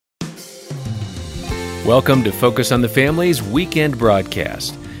Welcome to Focus on the Family's weekend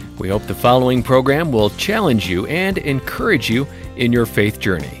broadcast. We hope the following program will challenge you and encourage you in your faith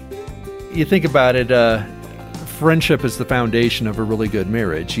journey. You think about it, friendship is the foundation of a really good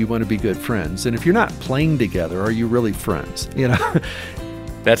marriage. You want to be good friends. And if you're not playing together, are you really friends? You know?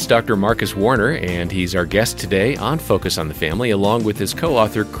 That's Dr. Marcus Warner, and he's our guest today on Focus on the Family, along with his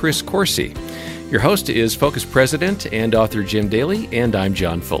co-author, Chris Coursey. Your host is Focus President and author Jim Daly, and I'm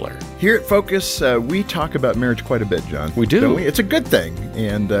John Fuller. Here at Focus, we talk about marriage quite a bit, John. We do. Don't we? It's a good thing,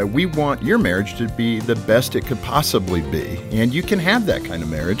 and we want your marriage to be the best it could possibly be, and you can have that kind of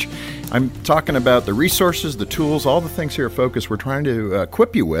marriage. I'm talking about the resources, the tools, all the things here at Focus we're trying to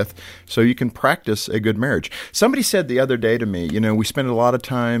equip you with so you can practice a good marriage. Somebody said the other day to me, we spend a lot of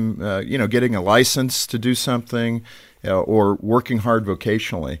time, getting a license to do something, or working hard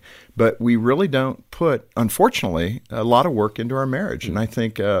vocationally, but we really don't put, unfortunately, a lot of work into our marriage. And I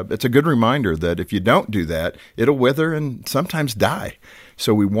think it's a good reminder that if you don't do that, it'll wither and sometimes die.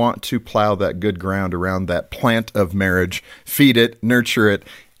 So we want to plow that good ground around that plant of marriage, feed it, nurture it.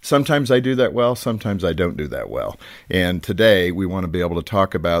 Sometimes I do that well, sometimes I don't do that well. And today we want to be able to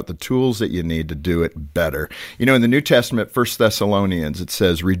talk about the tools that you need to do it better. In the New Testament, 1 Thessalonians, it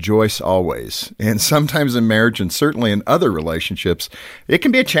says, rejoice always. And sometimes in marriage and certainly in other relationships, it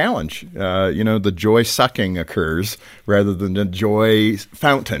can be a challenge. The joy sucking occurs rather than the joy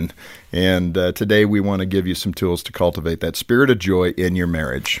fountain. And today we want to give you some tools to cultivate that spirit of joy in your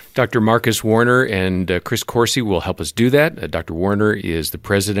marriage. Dr. Marcus Warner and Chris Coursey will help us do that. Dr. Warner is the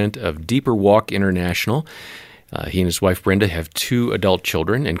president of Deeper Walk International. He and his wife Brenda have 2 adult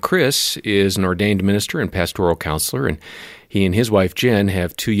children, and Chris is an ordained minister and pastoral counselor, and he and his wife Jen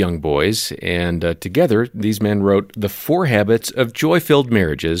have 2 young boys, and together these men wrote The 4 Habits of Joy-Filled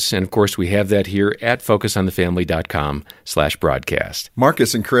Marriages, and of course we have that here at focusonthefamily.com/broadcast.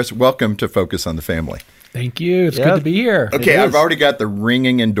 Marcus and Chris, welcome to Focus on the Family. Thank you. It's good to be here. Okay, I've already got the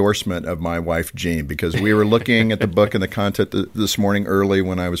ringing endorsement of my wife, Jean, because we were looking at the book and the content this morning early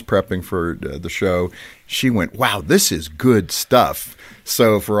when I was prepping for the show. She went, wow, this is good stuff.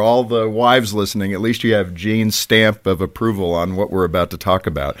 So for all the wives listening, at least you have Jean's stamp of approval on what we're about to talk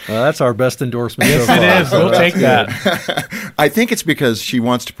about. That's our best endorsement so Yes, far. it is. We'll take that. I think it's because she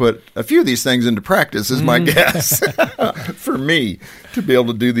wants to put a few of these things into practice, is my guess, for me to be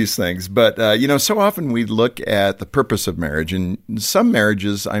able to do these things. But, so often we look at the purpose of marriage, and some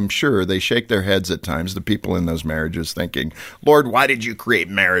marriages, I'm sure, they shake their heads at times, the people in those marriages, thinking, Lord, why did you create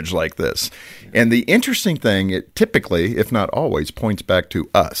marriage like this? And the interesting thing, it typically, if not always, points back to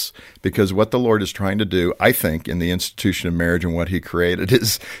us, because what the Lord is trying to do, I think, in the institution of marriage and what He created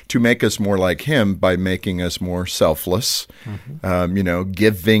is to make us more like Him by making us more selfless,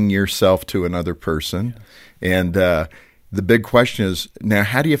 giving yourself to another person. And the big question is, now,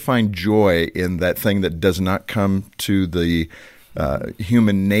 how do you find joy in that thing that does not come to the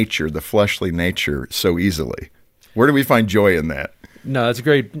human nature, the fleshly nature, so easily? Where do we find joy in that? No, that's a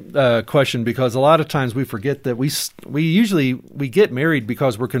great question, because a lot of times we forget that we usually get married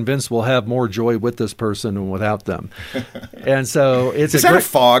because we're convinced we'll have more joy with this person than without them. And so it's a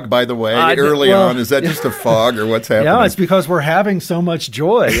fog, by the way, early on? Is that just a fog, or what's happening? No, it's because we're having so much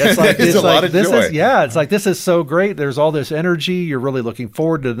joy. It's like it's a lot of joy. It's like, this is so great. There's all this energy. You're really looking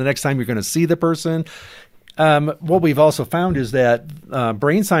forward to the next time you're going to see the person. What we've also found is that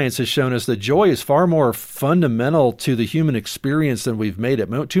brain science has shown us that joy is far more fundamental to the human experience than we've made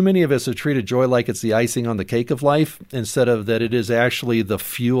it. Too many of us have treated joy like it's the icing on the cake of life, instead of that it is actually the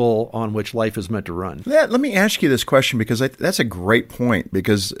fuel on which life is meant to run. Let me ask you this question, because that's a great point,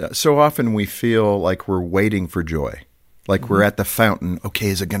 because so often we feel like we're waiting for joy. Like we're at the fountain. Okay,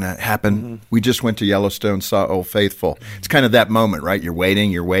 is it going to happen? We just went to Yellowstone, saw Old Faithful. It's kind of that moment, right? You're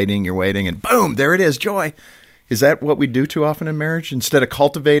waiting, and boom, there it is, joy. Is that what we do too often in marriage? Instead of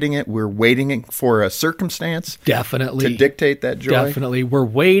cultivating it, we're waiting for a circumstance Definitely. to dictate that joy? Definitely. We're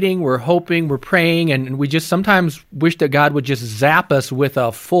waiting, we're hoping, we're praying, and we just sometimes wish that God would just zap us with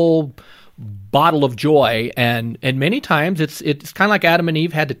a full bottle of joy. And many times it's kind of like Adam and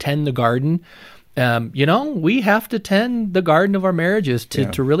Eve had to tend the garden. We have to tend the garden of our marriages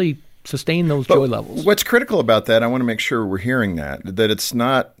to really sustain those joy levels. What's critical about that, I want to make sure we're hearing that it's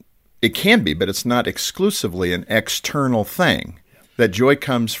not, it can be, but it's not exclusively an external thing. That joy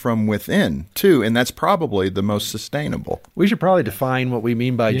comes from within, too, and that's probably the most sustainable. We should probably define what we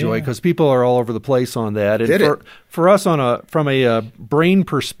mean by joy, because people are all over the place on that. And for us, from a brain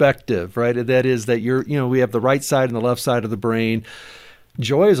perspective, right, that is that we have the right side and the left side of the brain.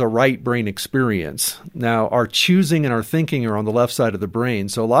 joy is a right brain experience. Now, our choosing and our thinking are on the left side of the brain.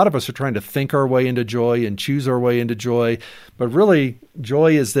 So a lot of us are trying to think our way into joy and choose our way into joy. But really,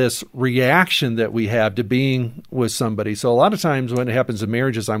 joy is this reaction that we have to being with somebody. So a lot of times when it happens in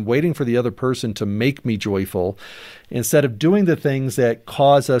marriages, I'm waiting for the other person to make me joyful instead of doing the things that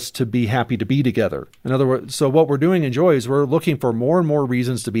cause us to be happy to be together. In other words, so what we're doing in joy is we're looking for more and more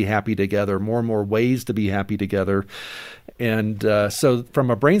reasons to be happy together, more and more ways to be happy together. And so from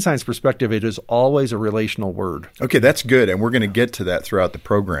a brain science perspective, it is always a relational word. Okay, that's good. And we're going to get to that throughout the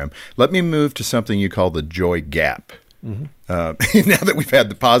program. Let me move to something you call the joy gap. Mm-hmm. Now that we've had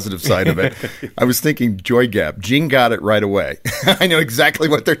the positive side of it, I was thinking joy gap. Gene got it right away. I know exactly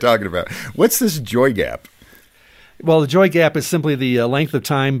what they're talking about. What's this joy gap? Well, the joy gap is simply the length of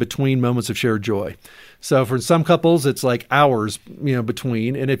time between moments of shared joy. So for some couples, it's like hours,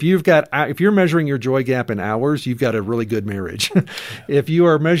 between. And if you're measuring your joy gap in hours, you've got a really good marriage. If you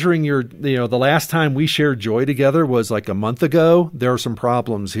are measuring the last time we shared joy together was like a month ago, there are some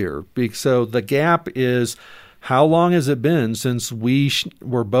problems here. So the gap is, how long has it been since we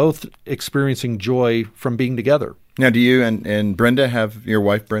were both experiencing joy from being together? Now, do you and Brenda have your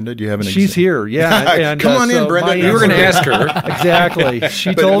wife, Brenda? Do you have an She's here, yeah. And, come on in, Brenda. You were going to ask her. Exactly.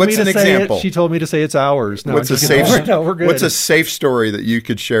 She told me to say it. She told me to say it's ours. No, we're good. What's a What's safe story that you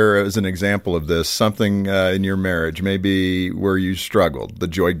could share as an example of this? Something in your marriage, maybe where you struggled, the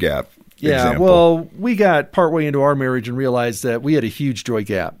joy gap example. Well, we got partway into our marriage and realized that we had a huge joy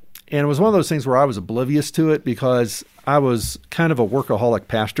gap. And it was one of those things where I was oblivious to it because I was kind of a workaholic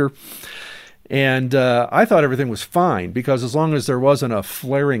pastor. And I thought everything was fine because as long as there wasn't a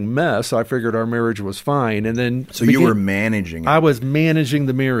flaring mess, I figured our marriage was fine. And then you were managing it. I was managing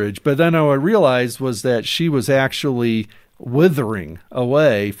the marriage. But then what I realized was that she was actually withering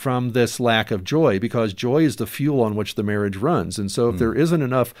away from this lack of joy because joy is the fuel on which the marriage runs. And so if there isn't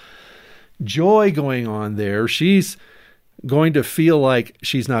enough joy going on there, she's going to feel like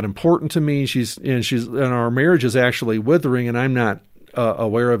she's not important to me. And our marriage is actually withering, and I'm not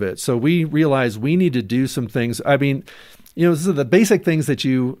aware of it. So we realized we need to do some things. I mean, this is the basic things that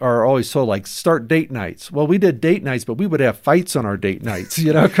you are always told, like start date nights. Well, we did date nights, but we would have fights on our date nights.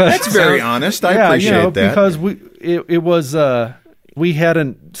 That's very honest. I appreciate that because we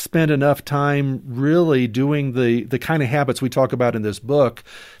hadn't spent enough time really doing the kind of habits we talk about in this book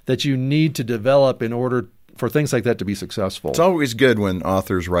that you need to develop in order for things like that to be successful. It's always good when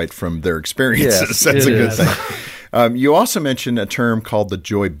authors write from their experiences. Yes, that's a good thing. You also mentioned a term called the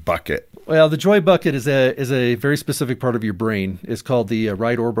joy bucket. Well, the joy bucket is a very specific part of your brain. It's called the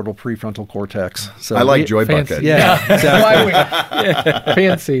right orbital prefrontal cortex. So I like joy bucket. Yeah, exactly.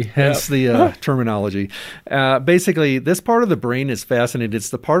 Fancy. Hence the terminology. Basically, this part of the brain is fascinating. It's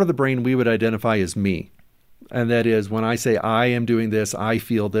the part of the brain we would identify as me. And that is when I say I am doing this, I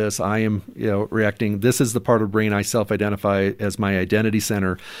feel this, I am reacting. This is the part of the brain I self-identify as my identity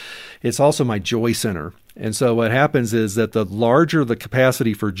center. It's also my joy center. And so what happens is that the larger the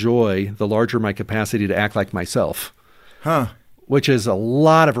capacity for joy, the larger my capacity to act like myself. Which is a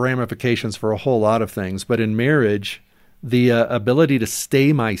lot of ramifications for a whole lot of things. But in marriage, the ability to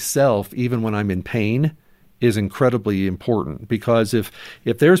stay myself even when I'm in pain is incredibly important, because if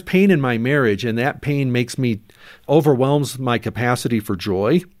there's pain in my marriage and that pain overwhelms my capacity for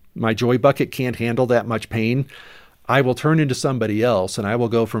joy, my joy bucket can't handle that much pain, I will turn into somebody else, and I will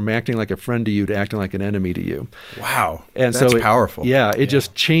go from acting like a friend to you to acting like an enemy to you. Wow. And that's powerful. Yeah, it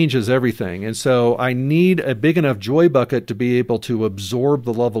just changes everything. And so I need a big enough joy bucket to be able to absorb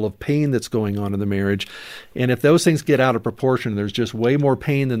the level of pain that's going on in the marriage. And if those things get out of proportion, there's just way more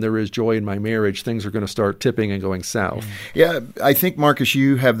pain than there is joy in my marriage, things are going to start tipping and going south. Yeah, I think, Marcus,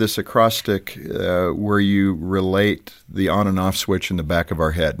 you have this acrostic where you relate the on and off switch in the back of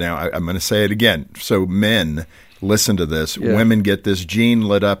our head. Now, I'm going to say it again. So men, listen to this. Yeah. Women get this. Gene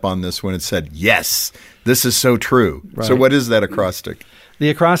lit up on this when it said, yes, this is so true. Right. So what is that acrostic?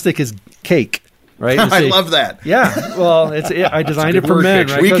 The acrostic is cake, right? I love that. Yeah. Well, I designed it for men,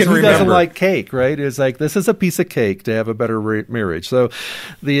 right? We can who remember. Doesn't like cake, right? It's like, this is a piece of cake to have a better marriage. So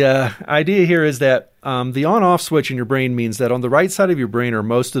the idea here is that the on-off switch in your brain means that on the right side of your brain are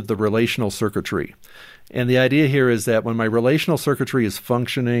most of the relational circuitry. And the idea here is that when my relational circuitry is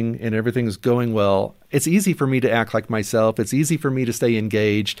functioning and everything's going well, it's easy for me to act like myself. It's easy for me to stay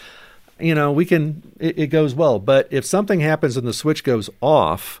engaged. It goes well. But if something happens and the switch goes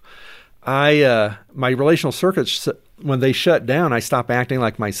off, my relational circuits, when they shut down, I stop acting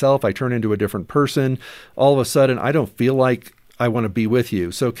like myself. I turn into a different person. All of a sudden, I don't feel like I want to be with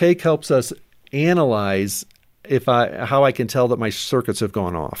you. So cake helps us analyze how I can tell that my circuits have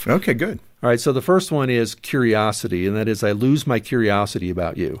gone off. Okay, good. All right, so the first one is curiosity, and that is I lose my curiosity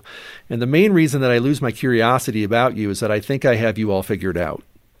about you. And the main reason that I lose my curiosity about you is that I think I have you all figured out.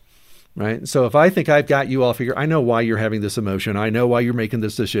 Right? So if I think I've got you all figured, I know why you're having this emotion. I know why you're making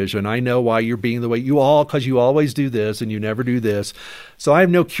this decision. I know why you're being the way because you always do this and you never do this. So I have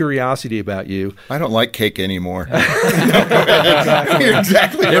no curiosity about you. I don't like cake anymore. You're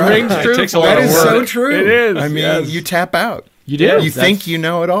exactly right. It rings true. It takes a lot That of is work. so true. It is. I mean, you tap out. You do. You think you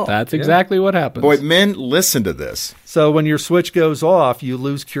know it all. That's exactly what happens. Boy, men, listen to this. So when your switch goes off, you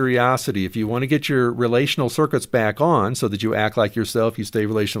lose curiosity. If you want to get your relational circuits back on so that you act like yourself, you stay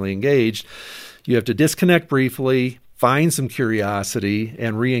relationally engaged, you have to disconnect briefly, find some curiosity,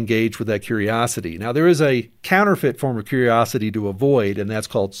 and re-engage with that curiosity. Now, there is a counterfeit form of curiosity to avoid, and that's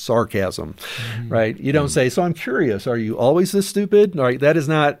called sarcasm, right? You don't say, so I'm curious. Are you always this stupid? All right, that is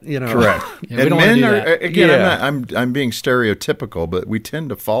not, Correct. Yeah, we And don't wanna men do are, that. again, I'm being stereotypical, but we tend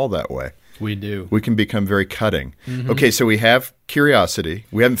to fall that way. We do. We can become very cutting. Okay, so we have curiosity.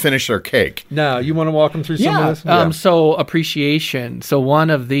 We haven't finished our cake. Now, you want to walk them through some of this? So appreciation. So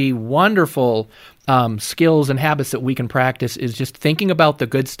one of the wonderful skills and habits that we can practice is just thinking about the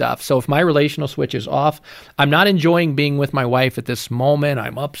good stuff. So if my relational switch is off, I'm not enjoying being with my wife at this moment,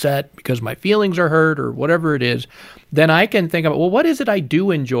 I'm upset because my feelings are hurt or whatever it is, then I can think about, well, what is it I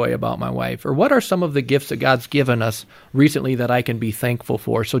do enjoy about my wife? Or what are some of the gifts that God's given us recently that I can be thankful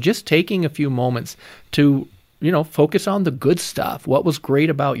for? So just taking a few moments to focus on the good stuff. What was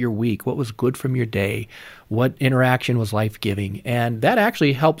great about your week? What was good from your day? What interaction was life-giving? And that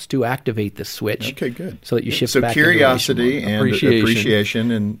actually helps to activate the switch. Okay, good. So that you shift So back curiosity into and Appreciation.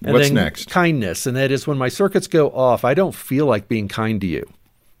 appreciation. And And what's then next? Kindness, and that is when my circuits go off, I don't feel like being kind to you.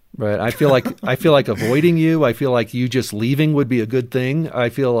 Right? I feel like avoiding you. I feel like you just leaving would be a good thing. I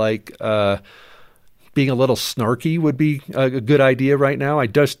feel like being a little snarky would be a good idea right now. I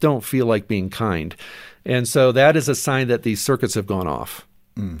just don't feel like being kind. And so that is a sign that these circuits have gone off.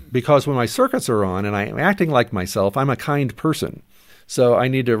 Because when my circuits are on and I'm acting like myself, I'm a kind person. So I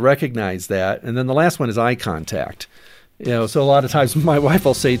need to recognize that. And then the last one is eye contact. So a lot of times my wife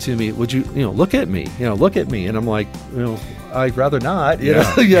will say to me, would you, look at me, look at me. And I'm like, I'd rather not,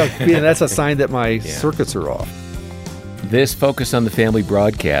 and that's a sign that my circuits are off. This Focus on the Family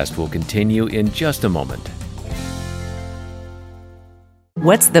broadcast will continue in just a moment.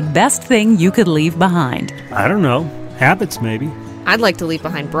 What's the best thing you could leave behind? I don't know. Habits, maybe. I'd like to leave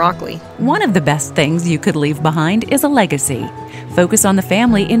behind broccoli. One of the best things you could leave behind is a legacy. Focus on the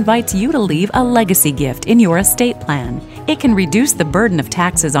Family invites you to leave a legacy gift in your estate plan. It can reduce the burden of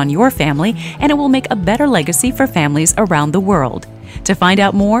taxes on your family, and it will make a better legacy for families around the world. To find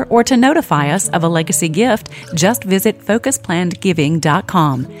out more or to notify us of a legacy gift, just visit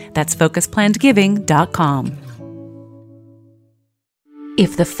FocusPlannedGiving.com. That's FocusPlannedGiving.com.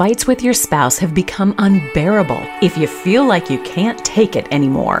 If the fights with your spouse have become unbearable, if you feel like you can't take it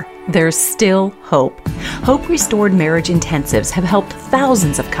anymore, there's still hope. Hope Restored Marriage Intensives have helped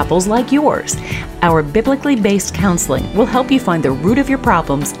thousands of couples like yours. Our biblically based counseling will help you find the root of your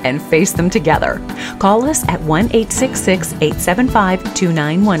problems and face them together. Call us at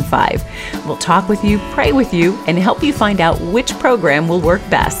 1-866-875-2915. We'll talk with you, pray with you, and help you find out which program will work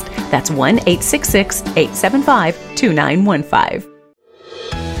best. That's 1-866-875-2915.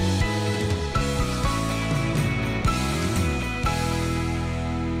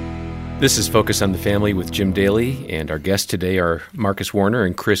 This is Focus on the Family with Jim Daly, and our guests today are Marcus Warner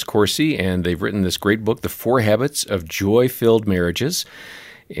and Chris Corsi, and they've written this great book, The 4 Habits of Joy-Filled Marriages.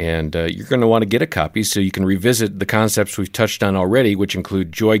 And you're going to want to get a copy so you can revisit the concepts we've touched on already, which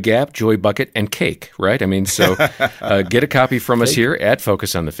include Joy Gap, Joy Bucket, and cake, right? I mean, so get a copy from us here at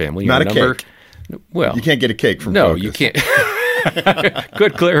Focus on the Family. Not a cake. Well, you can't get a cake from No, Focus. you can't.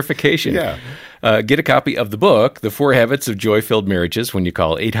 Good clarification. Yeah. Get a copy of the book, The 4 Habits of Joy-Filled Marriages, when you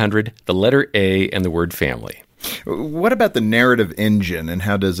call 800, the letter A, and the word family. What about the narrative engine, and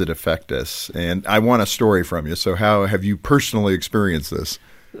how does it affect us? And I want a story from you. So how have you personally experienced this?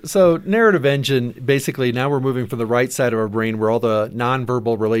 So narrative engine, basically now we're moving from the right side of our brain where all the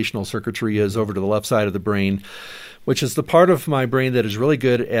nonverbal relational circuitry is over to the left side of the brain, which is the part of my brain that is really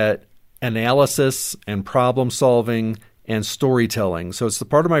good at analysis and problem solving and storytelling. So it's the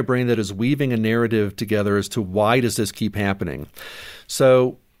part of my brain that is weaving a narrative together as to why does this keep happening.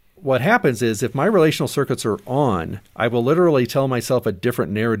 So what happens is if my relational circuits are on, I will literally tell myself a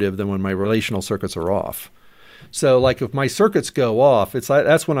different narrative than when my relational circuits are off. So like if my circuits go off, it's like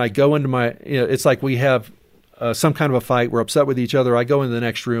that's when I go into my, it's like we have some kind of a fight. We're upset with each other. I go into the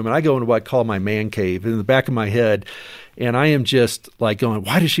next room and I go into what I call my man cave in the back of my head. And I am just like going,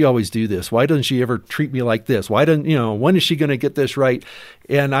 why does she always do this? Why doesn't she ever treat me like this? Why doesn't, when is she going to get this right?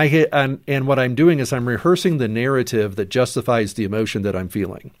 And and what I'm doing is I'm rehearsing the narrative that justifies the emotion that I'm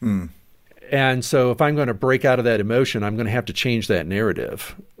feeling. And so if I'm going to break out of that emotion, I'm going to have to change that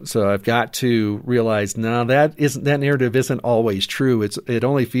narrative. So I've got to realize, no, that narrative isn't always true. It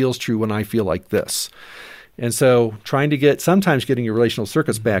only feels true when I feel like this. And so sometimes getting your relational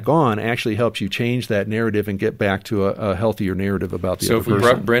circuits back on actually helps you change that narrative and get back to a healthier narrative about the other person. So if we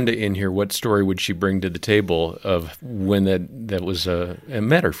brought Brenda in here, what story would she bring to the table of when that was a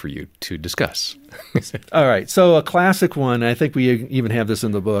matter for you to discuss? All right. So a classic one, I think we even have this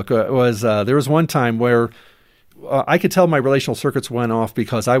in the book, was there was one time where I could tell my relational circuits went off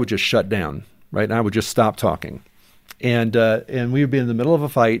because I would just shut down, right? And I would just stop talking. And we would be in the middle of a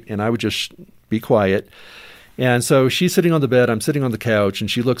fight, and I would just be quiet. And so she's sitting on the bed, I'm sitting on the couch,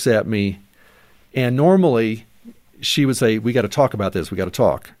 and she looks at me. And normally she would say, we got to talk about this. We got to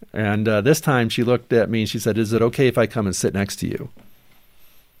talk. And this time she looked at me and she said, is it okay if I come and sit next to you?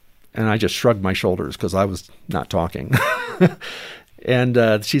 And I just shrugged my shoulders because I was not talking.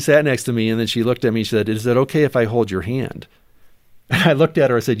 And she sat next to me, and then she looked at me and she said, is it okay if I hold your hand? And I looked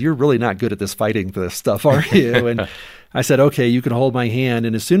at her, I said, you're really not good at this fighting this stuff, are you? And I said, okay, you can hold my hand.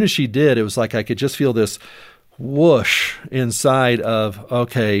 And as soon as she did, it was like I could just feel this whoosh inside of,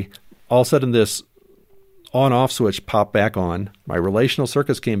 okay, all of a sudden this on-off switch popped back on. My relational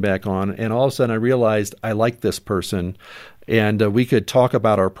circuits came back on. And all of a sudden I realized I like this person. And we could talk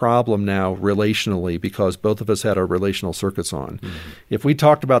about our problem now relationally because both of us had our relational circuits on. Mm-hmm. If we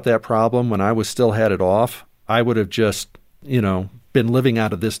talked about that problem when I was still had it off, I would have just, been living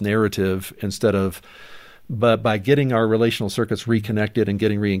out of this narrative but by getting our relational circuits reconnected and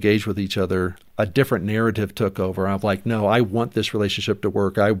getting re-engaged with each other, a different narrative took over. I'm like, no, I want this relationship to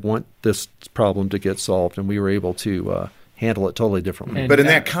work. I want this problem to get solved. And we were able to handle it totally differently. But in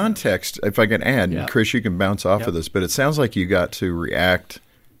that context, if I can add, Chris, you can bounce off of this, but it sounds like you got to react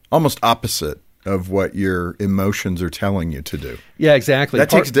almost opposite of what your emotions are telling you to do. Yeah, exactly. That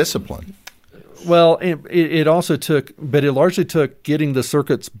takes discipline. Well, it also took, but it largely took getting the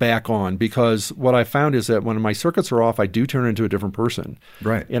circuits back on, because what I found is that when my circuits are off, I do turn into a different person.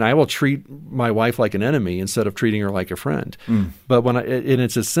 Right. And I will treat my wife like an enemy instead of treating her like a friend. But and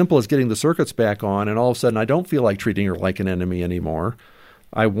it's as simple as getting the circuits back on, and all of a sudden I don't feel like treating her like an enemy anymore.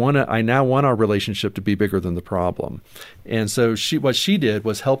 I now want our relationship to be bigger than the problem. And so what she did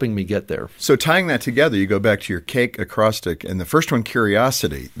was helping me get there. So tying that together, you go back to your cake acrostic, and the first one,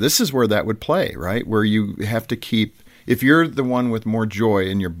 curiosity. This is where that would play, right? Where you have to keep, if you're the one with more joy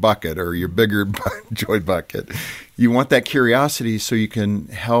in your bucket or your bigger joy bucket, you want that curiosity so you can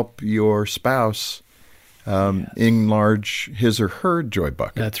help your spouse enlarge his or her joy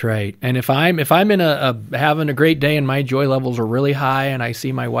bucket. That's right. And if I'm in having a great day and my joy levels are really high, and I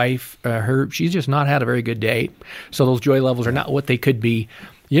see my wife, she's just not had a very good day, so those joy levels are not what they could be.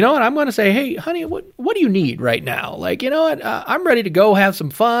 You know what? I'm going to say, hey, honey, what do you need right now? Like, you know what? I'm ready to go have some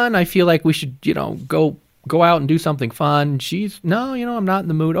fun. I feel like we should, go out and do something fun. I'm not in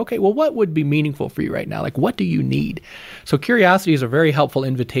the mood. Okay, well, what would be meaningful for you right now? Like, what do you need? So curiosity is a very helpful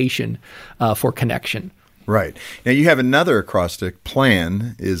invitation for connection. Right. Now, you have another acrostic,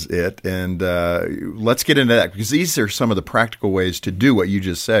 plan is it, and let's get into that, because these are some of the practical ways to do what you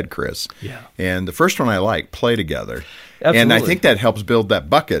just said, Chris. Yeah. And the first one I like, play together. Absolutely. And I think that helps build that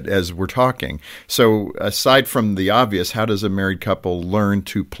bucket as we're talking. So aside from the obvious, how does a married couple learn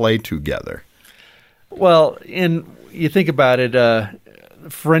to play together? Well, and you think about it,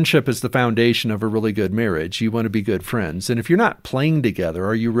 friendship is the foundation of a really good marriage. You want to be good friends. And if you're not playing together,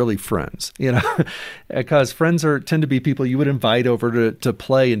 are you really friends? Because friends tend to be people you would invite over to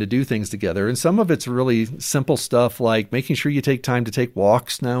play and to do things together. And some of it's really simple stuff like making sure you take time to take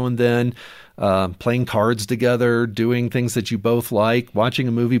walks now and then, playing cards together, doing things that you both like, watching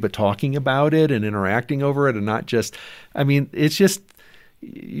a movie but talking about it and interacting over it, and not just, it's just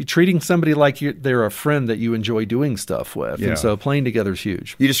you're treating somebody like they're a friend that you enjoy doing stuff with. Yeah. And so playing together is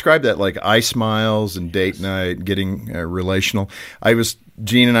huge. You described that like eye smiles and date night, getting relational.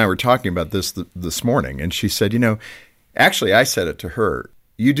 Jean and I were talking about this morning, and she said, actually I said it to her.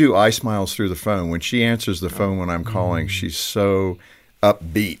 You do eye smiles through the phone. When she answers the phone when I'm calling, she's so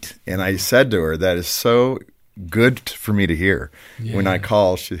upbeat. And I said to her, that is so good for me to hear. Yeah. When I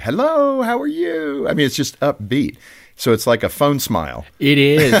call, hello, how are you? It's just upbeat. So it's like a phone smile. It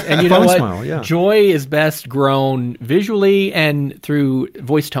is. And you know Phone what? smile, yeah. Joy is best grown visually and through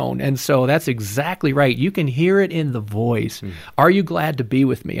voice tone. And so that's exactly right. You can hear it in the voice. Are you glad to be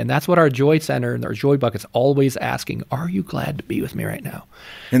with me? And that's what our Joy Center and our Joy Bucket's always asking. Are you glad to be with me right now?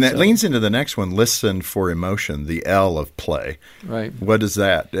 And that leans into the next one, listen for emotion, the L of play. Right. What is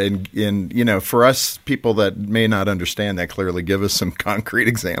that? And you know, for us people that may not understand that clearly, give us some concrete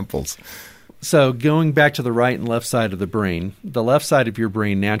examples. So going back to the right and left side of the brain, the left side of your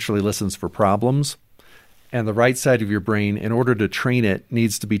brain naturally listens for problems, and the right side of your brain, in order to train it,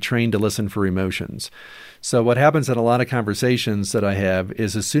 needs to be trained to listen for emotions. So what happens in a lot of conversations that I have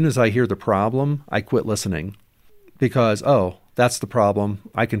is as soon as I hear the problem, I quit listening because, that's the problem.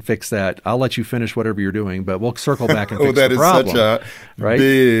 I can fix that. I'll let you finish whatever you're doing, but we'll circle back and fix the problem. That is such a right?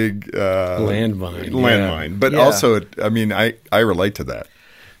 big landmine. But Yeah. also, I relate to that.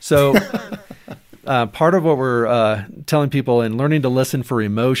 So part of what we're telling people in learning to listen for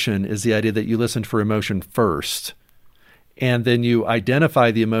emotion is the idea that you listen for emotion first, and then you identify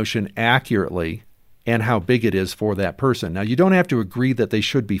the emotion accurately and how big it is for that person. Now, you don't have to agree that they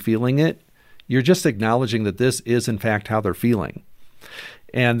should be feeling it. You're just acknowledging that this is, in fact, how they're feeling.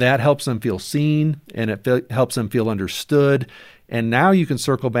 And that helps them feel seen, and it helps them feel understood. And now you can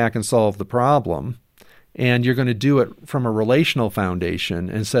circle back and solve the problem. And you're going to do it from a relational foundation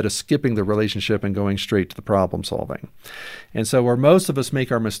instead of skipping the relationship and going straight to the problem solving. And so where most of us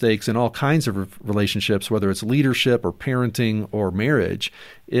make our mistakes in all kinds of relationships, whether it's leadership or parenting or marriage,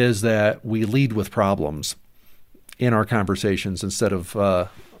 is that we lead with problems in our conversations instead of,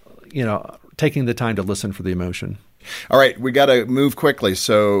 taking the time to listen for the emotion. All right, we got to move quickly.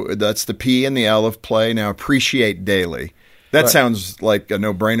 So that's the P and the L of play. Now, appreciate daily. That sounds like a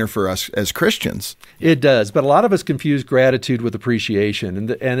no-brainer for us as Christians. It does, but a lot of us confuse gratitude with appreciation.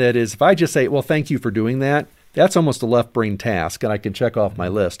 And that is, if I just say, well, thank you for doing that, that's almost a left brain task, and I can check off my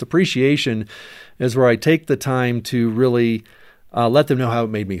list. Appreciation is where I take the time to really let them know how it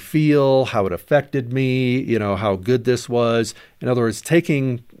made me feel, how it affected me, how good this was. In other words,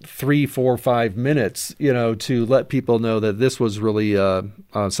 taking 3, 4, 5 minutes, to let people know that this was really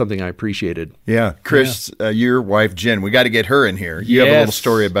something I appreciated. Yeah. Chris, your wife, Jen, we got to get her in here. You have a little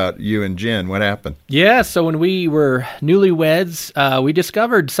story about you and Jen. What happened? Yeah, so when we were newlyweds, we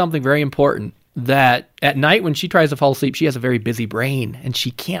discovered something very important, that at night when she tries to fall asleep, she has a very busy brain and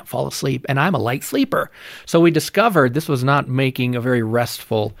she can't fall asleep, and I'm a light sleeper. So we discovered this was not making a very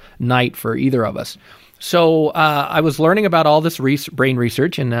restful night for either of us. So I was learning about all this brain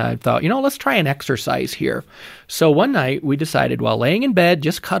research, and I thought, let's try an exercise here. So one night we decided, while laying in bed,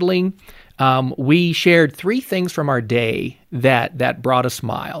 just cuddling, we shared 3 things from our day that brought a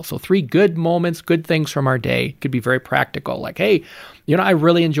smile. So 3 good moments, good things from our day. Could be very practical, like, hey, I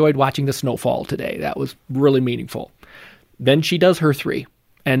really enjoyed watching the snowfall today. That was really meaningful. Then she does her 3.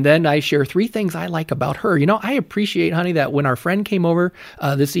 And then I share 3 things I like about her. I appreciate, honey, that when our friend came over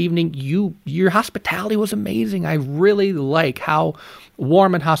this evening, your hospitality was amazing. I really like how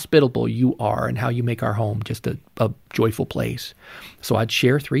warm and hospitable you are and how you make our home just a joyful place. So I'd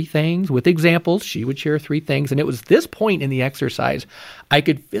share 3 things with examples. She would share 3 things. And it was this point in the exercise, I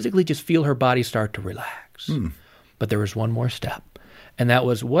could physically just feel her body start to relax. But there was one more step. And that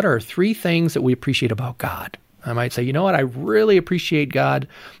was, what are 3 things that we appreciate about God? I might say, I really appreciate God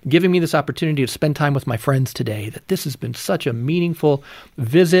giving me this opportunity to spend time with my friends today, that this has been such a meaningful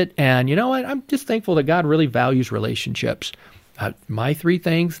visit. And I'm just thankful that God really values relationships. My 3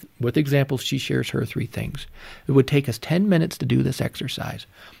 things, with examples, she shares her 3 things. It would take us 10 minutes to do this exercise.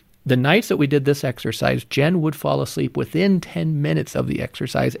 The nights that we did this exercise, Jen would fall asleep within 10 minutes of the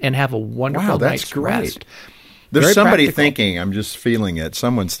exercise and have a wonderful night's rest. There's Very somebody practical. thinking, I'm just feeling it.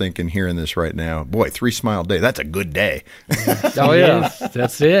 Someone's thinking, hearing this right now, boy, 3 smile day. That's a good day. Oh, yeah. Yes,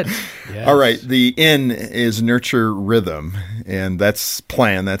 that's it. Yes. All right. The N is nurture rhythm, and that's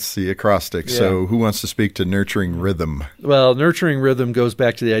plan. That's the acrostic. Yeah. So who wants to speak to nurturing rhythm? Well, nurturing rhythm goes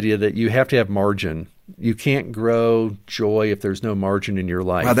back to the idea that you have to have margin. You can't grow joy if there's no margin in your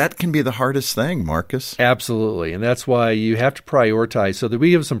life. Wow, that can be the hardest thing, Marcus. Absolutely. And that's why you have to prioritize so that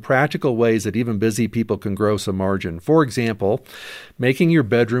we have some practical ways that even busy people can grow some margin. For example, making your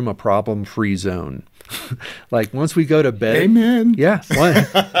bedroom a problem-free zone. Like once we go to bed. Amen. Yeah.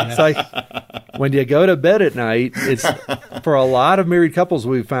 It's like when you go to bed at night, it's for a lot of married couples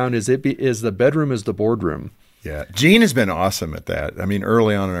we've found is the bedroom is the boardroom. Yeah. Jean has been awesome at that. I mean,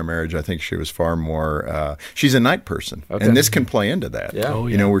 early on in our marriage, I think she was far more, she's a night person. Okay. And this can play into that. Yeah.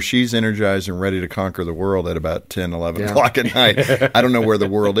 You know, where she's energized and ready to conquer the world at about 10, 11 o'clock at night. I don't know where the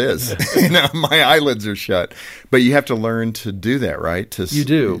world is. You know, my eyelids are shut. But you have to learn to do that, right? You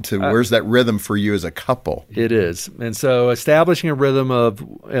do. Where's that rhythm for you as a couple? It is. And so establishing a rhythm of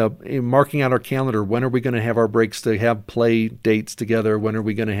marking out our calendar. When are we going to have our breaks to have play dates together? When are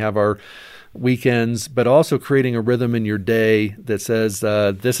we going to have our weekends, but also creating a rhythm in your day that says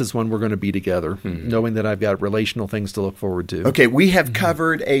this is when we're going to be together, knowing that I've got relational things to look forward to. Okay, we have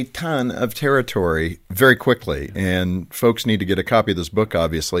covered a ton of territory very quickly, and folks need to get a copy of this book,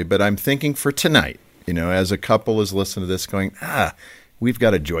 obviously, but I'm thinking for tonight, you know, as a couple is listening to this going, we've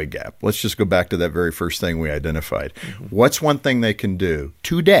got a joy gap. Let's just go back to that very first thing we identified. What's one thing they can do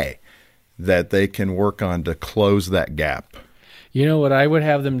today that they can work on to close that gap? You know what I would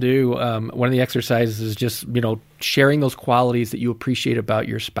have them do? One of the exercises is just, sharing those qualities that you appreciate about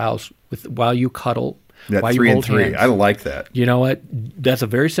your spouse while you cuddle, while you hold 3 and 3. hands. I like that. You know what? That's a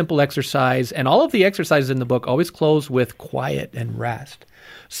very simple exercise. And all of the exercises in the book always close with quiet and rest.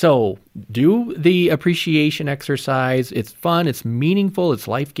 So do the appreciation exercise. It's fun. It's meaningful. It's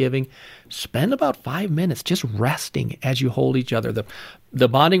life-giving. Spend about 5 minutes just resting as you hold each other. The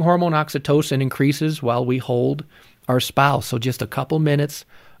bonding hormone oxytocin increases while we hold our spouse. So just a couple minutes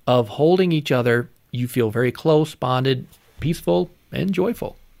of holding each other, you feel very close, bonded, peaceful, and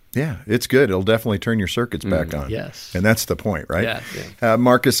joyful. Yeah, it's good. It'll definitely turn your circuits back on. Yes. And that's the point, right? Yeah.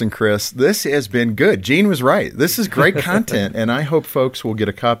 Marcus and Chris, this has been good. Jean was right. This is great content, and I hope folks will get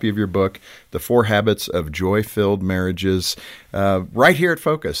a copy of your book, The 4 Habits of Joy-Filled Marriages, right here at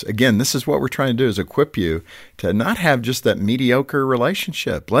Focus. Again, this is what we're trying to do, is equip you to not have just that mediocre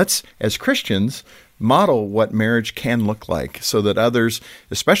relationship. Let's, as Christians, model what marriage can look like so that others,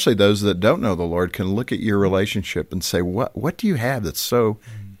 especially those that don't know the Lord, can look at your relationship and say, what do you have that's so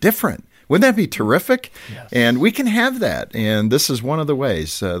different? Wouldn't that be terrific? Yes. And we can have that. And this is one of the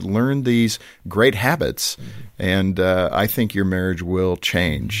ways. Learn these great habits, and I think your marriage will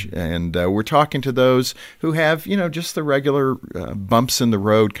change. And we're talking to those who have, just the regular bumps in the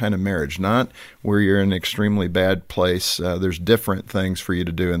road kind of marriage, not where you're in an extremely bad place. There's different things for you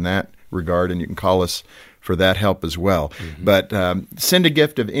to do in that regard, and you can call us for that help as well. But send a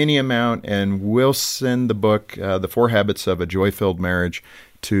gift of any amount, and we'll send the book, The 4 Habits of a Joy-Filled Marriage,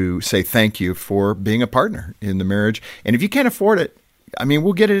 to say thank you for being a partner in the marriage. And if you can't afford it,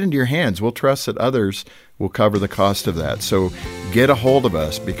 we'll get it into your hands. We'll trust that others will cover the cost of that. So get a hold of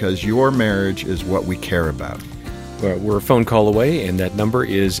us, because your marriage is what we care about. We're a phone call away, and that number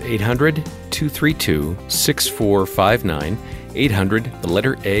is 800-232-6459, 800, the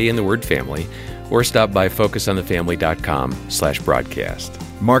letter A in the word family, or stop by focusonthefamily.com/broadcast.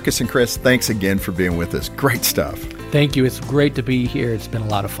 Marcus and Chris, thanks again for being with us. Great stuff. Thank you. It's great to be here. It's been a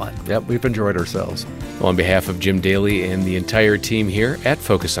lot of fun. Yep, we've enjoyed ourselves. Well, on behalf of Jim Daly and the entire team here at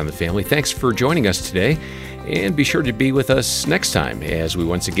Focus on the Family, thanks for joining us today. And be sure to be with us next time as we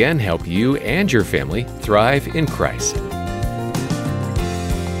once again help you and your family thrive in Christ.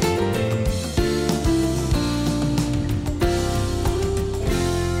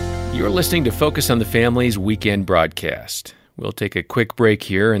 You're listening to Focus on the Family's weekend broadcast. We'll take a quick break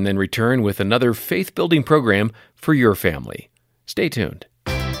here and then return with another faith-building program for your family. Stay tuned.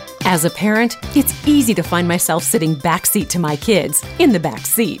 As a parent, it's easy to find myself sitting backseat to my kids, in the back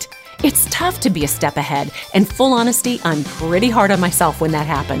seat. It's tough to be a step ahead, and full honesty, I'm pretty hard on myself when that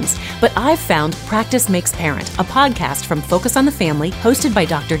happens. But I've found Practice Makes Parent, a podcast from Focus on the Family, hosted by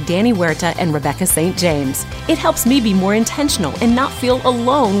Dr. Danny Huerta and Rebecca St. James. It helps me be more intentional and not feel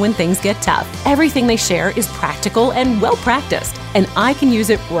alone when things get tough. Everything they share is practical and well-practiced, and I can use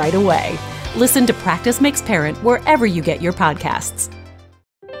it right away. Listen to Practice Makes Parent wherever you get your podcasts.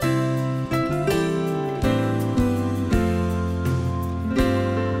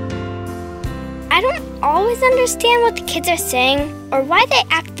 I don't always understand what the kids are saying or why they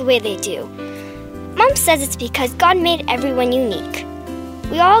act the way they do. Mom says it's because God made everyone unique.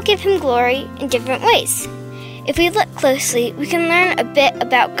 We all give Him glory in different ways. If we look closely, we can learn a bit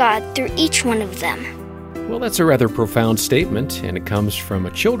about God through each one of them. Well, that's a rather profound statement, and it comes from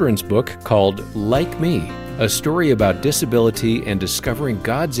a children's book called Like Me, a story about disability and discovering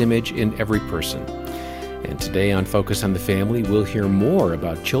God's image in every person. And today on Focus on the Family, we'll hear more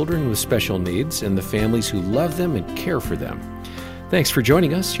about children with special needs and the families who love them and care for them. Thanks for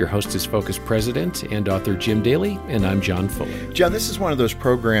joining us. Your host is Focus President and author Jim Daly, and I'm John Fuller. John, this is one of those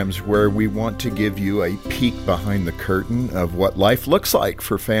programs where we want to give you a peek behind the curtain of what life looks like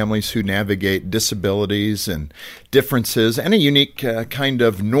for families who navigate disabilities and differences and a unique kind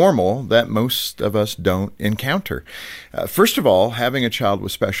of normal that most of us don't encounter. First of all, having a child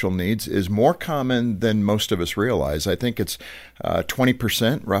with special needs is more common than most of us realize. I think it's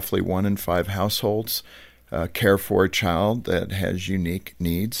 20%, roughly 1 in 5 households care for a child that has unique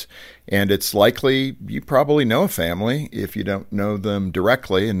needs. And it's likely you probably know a family. If you don't know them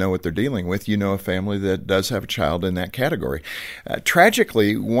directly and know what they're dealing with, you know a family that does have a child in that category.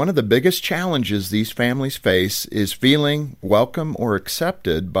 Tragically, one of the biggest challenges these families face is feeling welcome or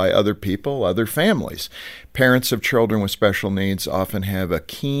accepted by other people, other families. Parents of children with special needs often have a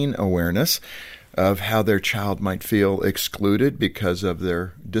keen awareness of how their child might feel excluded because of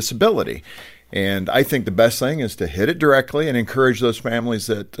their disability. And I think the best thing is to hit it directly and encourage those families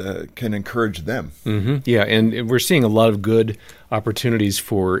that can encourage them. Mm-hmm. Yeah, and we're seeing a lot of good opportunities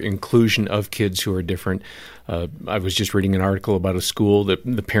for inclusion of kids who are different. I was just reading an article about a school that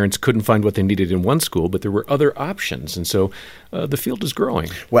the parents couldn't find what they needed in one school, but there were other options. And so the field is growing.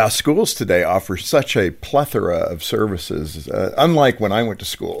 Well, schools today offer such a plethora of services. Unlike when I went to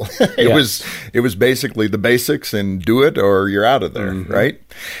school, it was basically the basics and do it or you're out of there, right?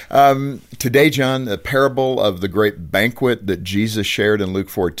 Today, John, the parable of the great banquet that Jesus shared in Luke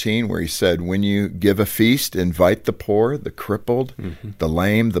 14, where he said, when you give a feast, invite the poor, the crippled, the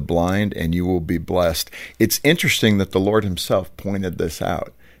lame, the blind, and you will be blessed. It's interesting that the Lord himself pointed this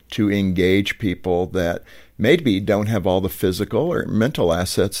out to engage people that maybe don't have all the physical or mental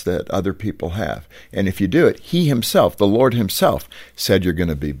assets that other people have. And if you do it, he himself, the Lord himself, said you're going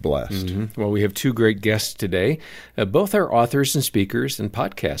to be blessed. Well, we have two great guests today. Both are authors and speakers and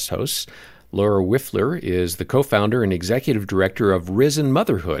podcast hosts. Laura Wiffler is the co-founder and executive director of Risen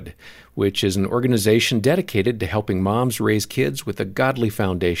Motherhood, which is an organization dedicated to helping moms raise kids with a godly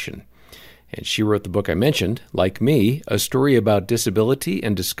foundation. And she wrote the book I mentioned, Like Me, a story about disability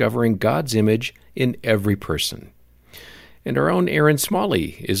and discovering God's image in every person. And our own Erin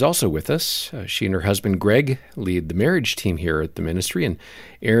Smalley is also with us. She and her husband, Greg, lead the marriage team here at the ministry, and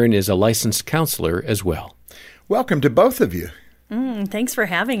Erin is a licensed counselor as well. Welcome to both of you. Thanks for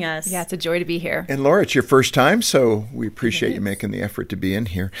having us. Yeah, it's a joy to be here. And Laura, it's your first time, so we appreciate you making the effort to be in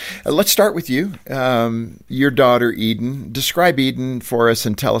here. Let's start with you. Your daughter, Eden. Describe Eden for us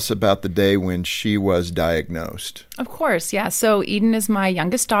and tell us about the day when she was diagnosed. Of course, yeah. So Eden is my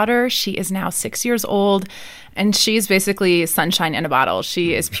youngest daughter. She is now 6 years old, and she's basically sunshine in a bottle.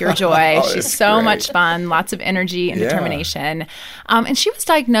 She is pure joy. She's so great. much fun, lots of energy and determination. And she was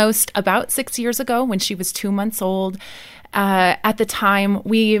diagnosed about 6 years ago when she was 2 months old. At the time,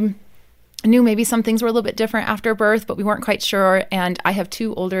 we knew maybe some things were a little bit different after birth, but we weren't quite sure. And I have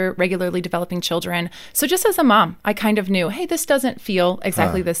 2 older, regularly developing children. So just as a mom, I kind of knew, hey, this doesn't feel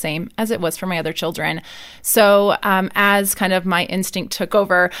exactly the same as it was for my other children. So as kind of my instinct took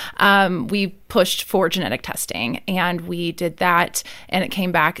over, we pushed for genetic testing, and we did that, and it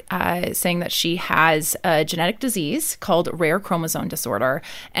came back saying that she has a genetic disease called rare chromosome disorder.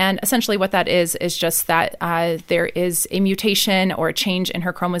 And essentially what that is just that there is a mutation or a change in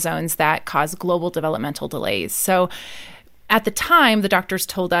her chromosomes that cause global developmental delays. So at the time, the doctors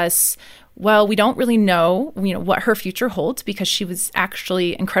told us, well, we don't really know, what her future holds because she was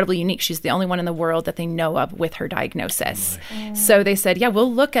actually incredibly unique. She's the only one in the world that they know of with her diagnosis. So they said, yeah,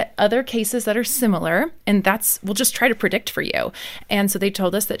 we'll look at other cases that are similar, and we'll just try to predict for you. And so they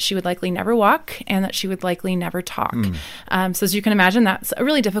told us that she would likely never walk and that she would likely never talk. So as you can imagine, that's a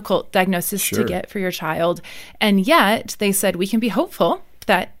really difficult diagnosis to get for your child. And yet they said we can be hopeful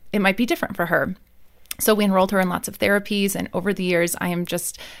that it might be different for her. So we enrolled her in lots of therapies, and over the years, I am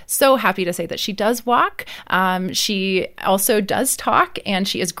just so happy to say that she does walk. She also does talk, and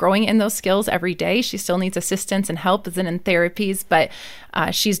she is growing in those skills every day. She still needs assistance and help as in therapies, but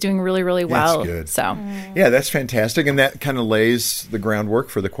she's doing really, really well. That's good. Yeah, that's fantastic, and that kind of lays the groundwork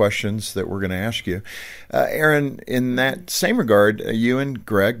for the questions that we're going to ask you. Erin, in that same regard, you and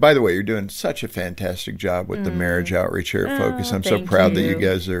Greg, by the way, you're doing such a fantastic job with the marriage outreach here at Focus. I'm so proud that you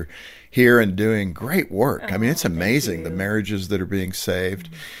guys are here and doing great work. I mean, it's amazing the marriages that are being saved.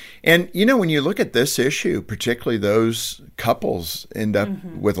 And, when you look at this issue, particularly those couples end up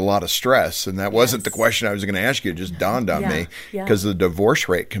with a lot of stress. And that wasn't the question I was going to ask you. It just dawned on me because the divorce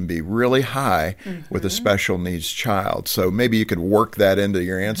rate can be really high with a special needs child. So maybe you could work that into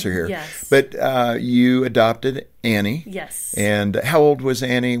your answer here. Yes. But you adopted Annie. Yes. And how old was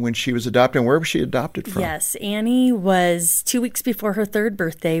Annie when she was adopted, and where was she adopted from? Yes, Annie was 2 weeks before her 3rd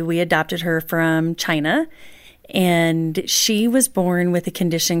birthday. We adopted her from China. And she was born with a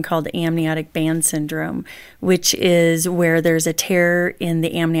condition called amniotic band syndrome, which is where there's a tear in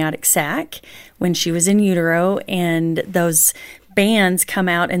the amniotic sac when she was in utero, and those bands come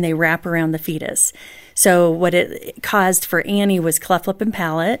out and they wrap around the fetus. So what it caused for Annie was cleft lip and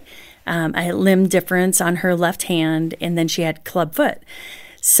palate, a limb difference on her left hand, and then she had club foot.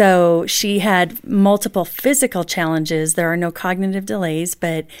 So she had multiple physical challenges. There are no cognitive delays,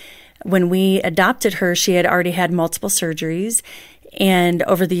 but when we adopted her, she had already had multiple surgeries. And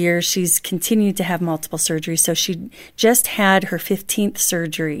over the years, she's continued to have multiple surgeries. So she just had her 15th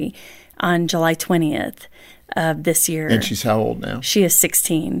surgery on July 20th of this year. And she's how old now? She is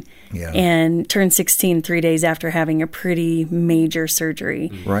 16. Yeah. And turned 16 3 days after having a pretty major surgery.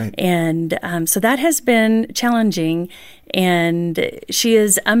 Right. And so that has been challenging. And she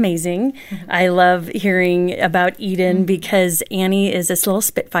is amazing. I love hearing about Eden because Annie is this little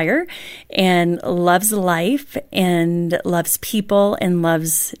Spitfire and loves life and loves people and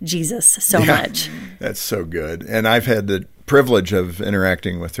loves Jesus so much. That's so good. And I've had the privilege of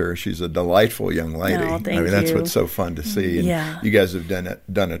interacting with her. She's a delightful young lady. Oh, thank that's you. what's so fun to see. And you guys have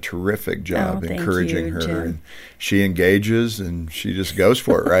done a terrific job encouraging her. Jim. And she engages and she just goes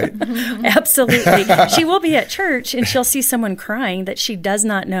for it, right? Absolutely. She will be at church and she'll see someone crying that she does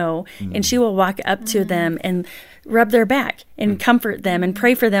not know, and she will walk up to them and rub their back and comfort them and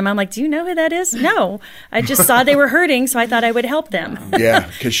pray for them. I'm like, do you know who that is? No. I just saw they were hurting, so I thought I would help them. Yeah,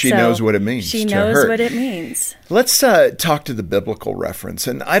 because she knows what it means. She to knows hurt. what it means. Let's talk to the biblical reference.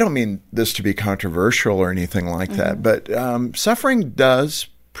 And I don't mean this to be controversial or anything like that, but suffering does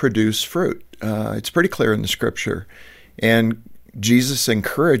produce fruit. It's pretty clear in the scripture. And Jesus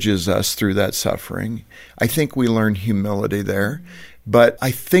encourages us through that suffering. I think we learn humility there. But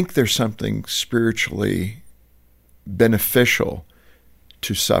I think there's something spiritually beneficial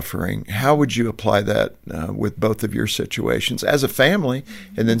to suffering. How would you apply that with both of your situations as a family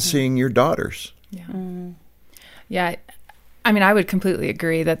and then seeing your daughters? Yeah. I mean, I would completely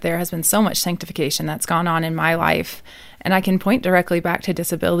agree that there has been so much sanctification that's gone on in my life. And I can point directly back to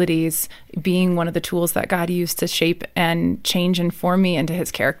disabilities being one of the tools that God used to shape and change and form me into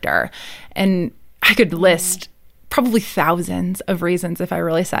his character. And I could list probably thousands of reasons if I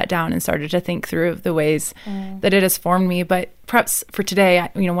really sat down and started to think through the ways that it has formed me. But perhaps for today,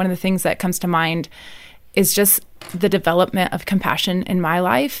 one of the things that comes to mind is just the development of compassion in my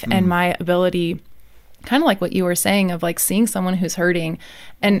life and my ability, kind of like what you were saying, of like seeing someone who's hurting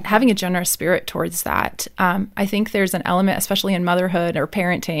and having a generous spirit towards that. I think there's an element, especially in motherhood or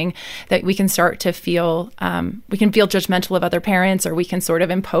parenting, that we can start to feel, we can feel judgmental of other parents, or we can sort of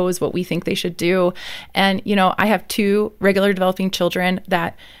impose what we think they should do. And, I have 2 regular developing children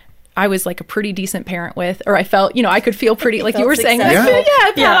that I was like a pretty decent parent with, or I felt, I could feel pretty, like you were saying,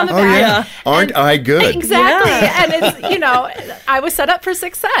 pat on the back. Aren't I good? Exactly. And it's, I was set up for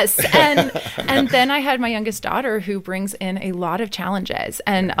success. And then I had my youngest daughter who brings in a lot of challenges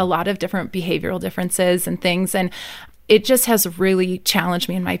and a lot of different behavioral differences and things. And it just has really challenged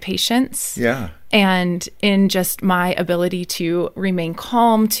me in my patience. Yeah. And in just my ability to remain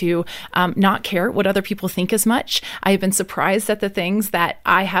calm, to not care what other people think as much. I have been surprised at the things that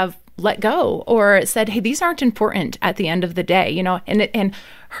I have let go or said, hey, these aren't important at the end of the day, and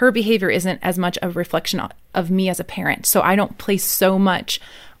her behavior isn't as much a reflection of me as a parent. So I don't place so much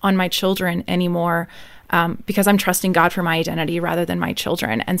on my children anymore because I'm trusting God for my identity rather than my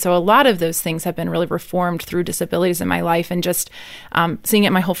children. And so a lot of those things have been really reformed through disabilities in my life and just seeing it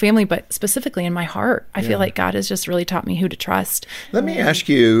in my whole family, but specifically in my heart. I feel like God has just really taught me who to trust. Let me ask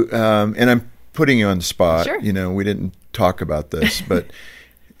you, and I'm putting you on the spot. Sure. We didn't talk about this, but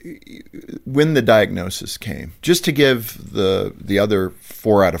when the diagnosis came, just to give the other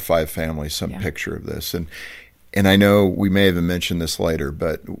 4 out of 5 families some picture of this, and I know we may even mention this later,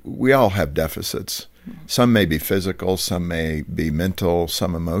 but we all have deficits. Some may be physical, some may be mental,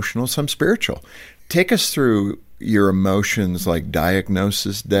 some emotional, some spiritual. Take us through your emotions, like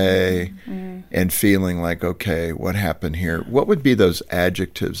diagnosis day and feeling like, okay, what happened here? What would be those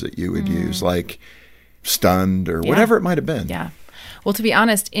adjectives that you would use, like stunned or whatever it might have been? Yeah. Well, to be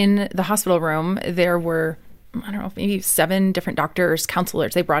honest, in the hospital room, there were, I don't know, maybe 7 different doctors,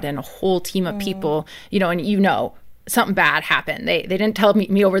 counselors. They brought in a whole team of people, and something bad happened. They didn't tell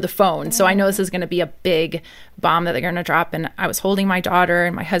me over the phone. So I know this is going to be a big bomb that they're going to drop. And I was holding my daughter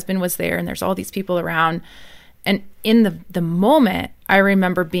and my husband was there and there's all these people around. And in the moment, I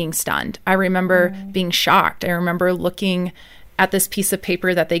remember being stunned. I remember being shocked. I remember looking at this piece of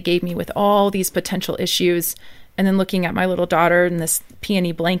paper that they gave me with all these potential issues, and then looking at my little daughter in this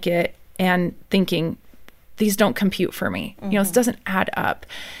peony blanket and thinking, these don't compute for me. This doesn't add up.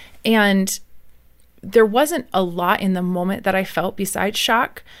 And there wasn't a lot in the moment that I felt besides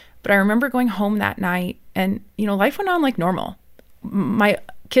shock. But I remember going home that night and, life went on like normal. My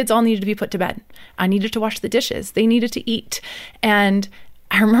kids all needed to be put to bed. I needed to wash the dishes. They needed to eat. And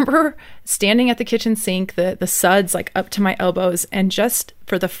I remember standing at the kitchen sink, the suds like up to my elbows, and just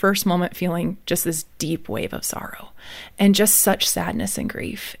for the first moment feeling just this deep wave of sorrow and just such sadness and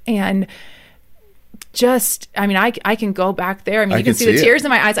grief. And I can go back there. You can see the tears in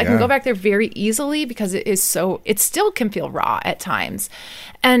my eyes. I can go back there very easily because it still can feel raw at times.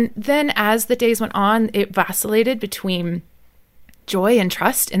 And then as the days went on, it vacillated between joy and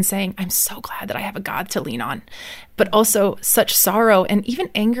trust and saying, I'm so glad that I have a God to lean on, but also such sorrow and even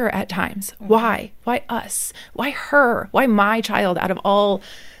anger at times. Why? Why us? Why her? Why my child out of all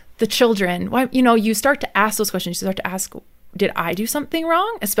the children? Why, you start to ask those questions. You start to ask, did I do something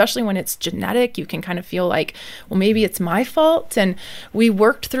wrong? Especially when it's genetic, you can kind of feel like, well, maybe it's my fault. And we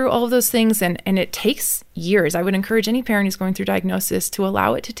worked through all of those things, and it takes years. I would encourage any parent who's going through diagnosis to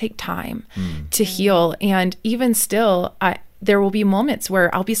allow it to take time to heal. And even still, there will be moments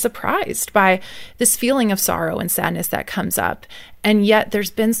where I'll be surprised by this feeling of sorrow and sadness that comes up. And yet there's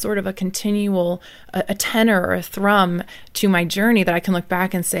been sort of a continual, a tenor or a thrum to my journey that I can look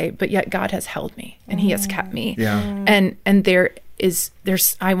back and say, but yet God has held me and he has kept me. Yeah. And I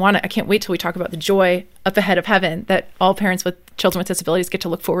can't wait till we talk about the joy up ahead of heaven that all parents with children with disabilities get to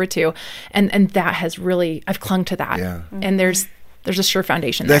look forward to. And that has really, I've clung to that. Yeah. And there's a sure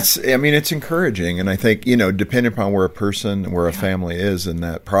foundation there. It's encouraging. And I think, depending upon where a family is in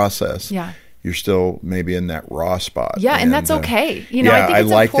that process, you're still maybe in that raw spot. Yeah, and that's okay. I think I it's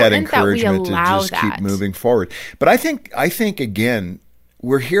like that important encouragement that we allow to just keep moving forward. But I think again,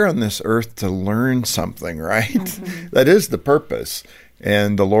 we're here on this earth to learn something, right? Mm-hmm. That is the purpose.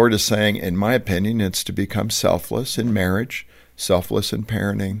 And the Lord is saying, in my opinion, it's to become selfless in marriage, selfless in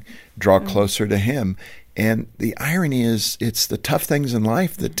parenting, draw closer to Him. And the irony is, it's the tough things in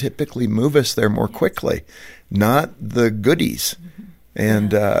life that typically move us there more quickly, not the goodies.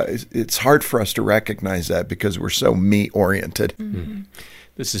 And it's hard for us to recognize that because we're so me-oriented. Mm-hmm.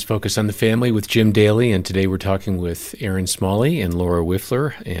 This is Focus on the Family with Jim Daly, and today we're talking with Aaron Smalley and Laura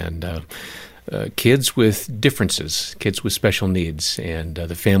Wiffler, and kids with differences, kids with special needs, and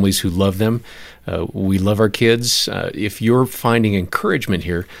the families who love them. We love our kids. If you're finding encouragement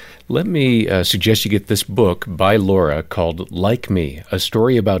here, let me suggest you get this book by Laura called Like Me, A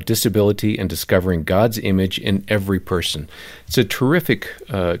Story About Disability and Discovering God's Image in Every Person. It's a terrific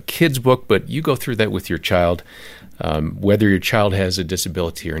kids book, but you go through that with your child, whether your child has a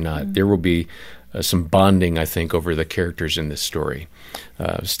disability or not. Mm-hmm. There will be some bonding, I think, over the characters in this story.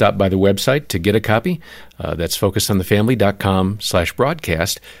 Stop by the website to get a copy. That's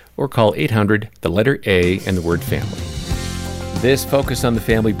focusonthefamily.com/broadcast, or call 800, the letter A, and the word family. This Focus on the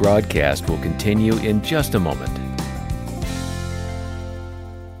Family broadcast will continue in just a moment.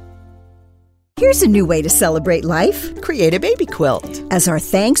 Here's a new way to celebrate life. Create a baby quilt. As our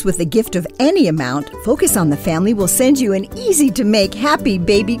thanks with a gift of any amount, Focus on the Family will send you an easy-to-make happy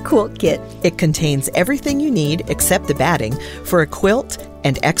baby quilt kit. It contains everything you need except the batting for a quilt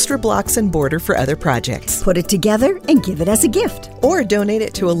and extra blocks and border for other projects. Put it together and give it as a gift. Or donate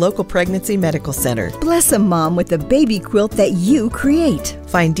it to a local pregnancy medical center. Bless a mom with a baby quilt that you create.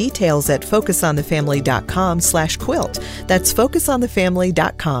 Find details at focusonthefamily.com/quilt. That's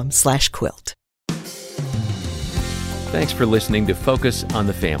focusonthefamily.com/quilt. Thanks for listening to Focus on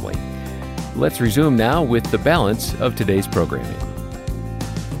the Family. Let's resume now with the balance of today's programming.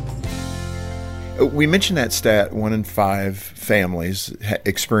 We mentioned that stat, 1 in 5 families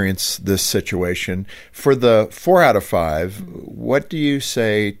experience this situation. For the 4 out of 5, what do you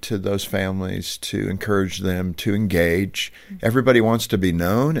say to those families to encourage them to engage? Everybody wants to be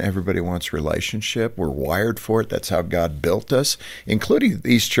known. Everybody wants relationship. We're wired for it. That's how God built us, including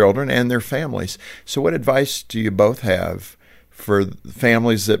these children and their families. So what advice do you both have for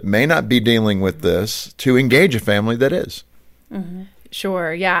families that may not be dealing with this to engage a family that is? Mm-hmm.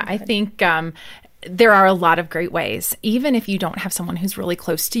 Sure. Yeah, I think there are a lot of great ways. Even if you don't have someone who's really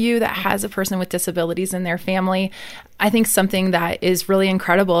close to you that has a person with disabilities in their family, I think something that is really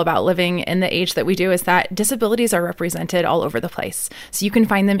incredible about living in the age that we do is that disabilities are represented all over the place. So you can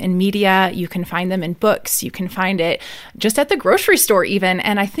find them in media, you can find them in books, you can find it just at the grocery store even.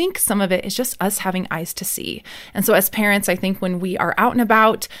 And I think some of it is just us having eyes to see. And so as parents, I think when we are out and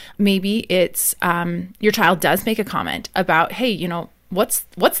about, maybe it's your child does make a comment about, hey, what's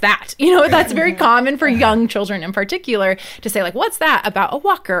that? You know, that's very common for young children in particular to say, like, what's that about a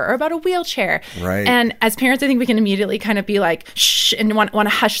walker or about a wheelchair? Right. And as parents, I think we can immediately kind of be like, shh, and want to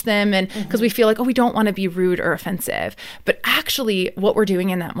hush them. And because we feel like, oh, we don't want to be rude or offensive. But actually what we're doing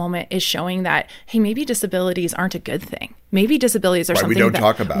in that moment is showing that, hey, maybe disabilities aren't a good thing. Maybe disabilities are something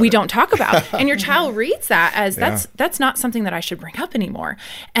we don't talk about. And your child reads that as that's not something that I should bring up anymore.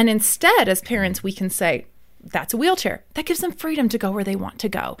 And instead, as parents, we can say, that's a wheelchair. That gives them freedom to go where they want to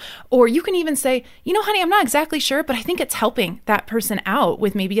go. Or you can even say, you know, honey, I'm not exactly sure, but I think it's helping that person out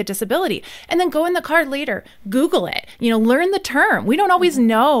with maybe a disability. And then go in the car later, Google it, you know, learn the term. We don't always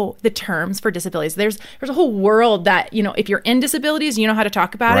know the terms for disabilities. There's a whole world that, you know, if you're in disabilities, you know how to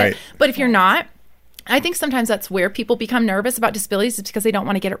talk about it. But if you're not, I think sometimes that's where people become nervous about disabilities, is because they don't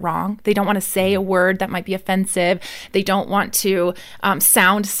want to get it wrong. They don't want to say a word that might be offensive. They don't want to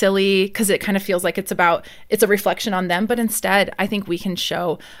sound silly because it kind of feels like it's a reflection on them. But instead, I think we can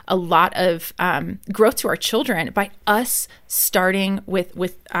show a lot of growth to our children by us starting with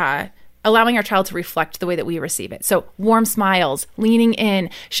allowing our child to reflect the way that we receive it. So warm smiles, leaning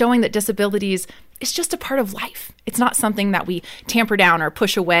in, showing that disabilities is just a part of life. It's not something that we tamper down or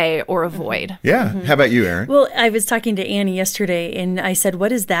push away or avoid. Yeah. How about you, Erin? Well, I was talking to Annie yesterday, and I said,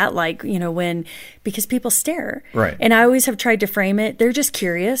 what is that like, you know, because people stare. Right. And I always have tried to frame it. They're just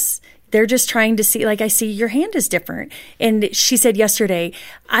curious. They're just trying to see, like, I see your hand is different. And she said yesterday,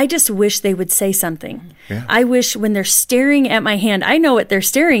 I just wish they would say something. Yeah. I wish when they're staring at my hand, I know what they're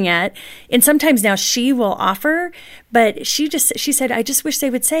staring at. And sometimes now she will offer, but she said, I just wish they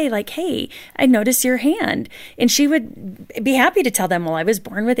would say, like, hey, I noticed your hand. And she would be happy to tell them, well, I was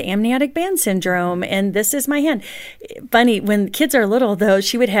born with amniotic band syndrome and this is my hand. Funny, when kids are little, though,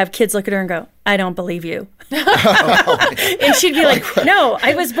 she would have kids look at her and go, I don't believe you. And she'd be like, no,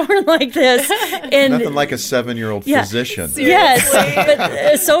 I was born like this. And nothing like a 7-year-old physician. Yes.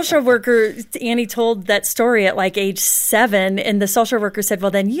 But a social worker, Annie told that story at like age 7. And the social worker said, well,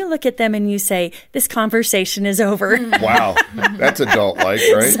 then you look at them and you say, this conversation is over. Wow. That's adult-like,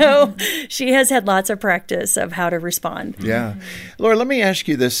 right? So she has had lots of practice of how to respond. Yeah. Laura, let me ask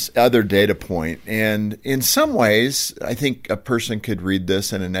you this other data point. And in some ways, I think a person could read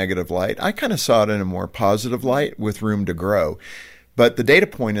this in a negative light. I kind of saw it in a more positive light with room to grow. But the data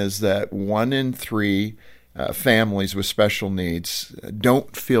point is that 1 in 3 families with special needs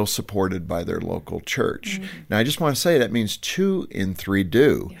don't feel supported by their local church. Mm-hmm. Now, I just want to say that means 2 in 3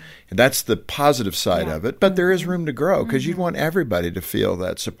 do. Yeah. And that's the positive side of it. But there is room to grow because you'd want everybody to feel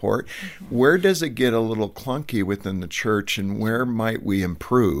that support. Mm-hmm. Where does it get a little clunky within the church, and where might we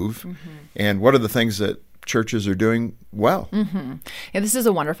improve? Mm-hmm. And what are the things that churches are doing well? Mm-hmm. Yeah, this is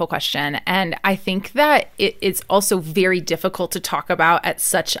a wonderful question. And I think that it's also very difficult to talk about at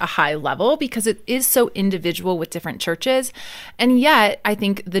such a high level because it is so individual with different churches. And yet, I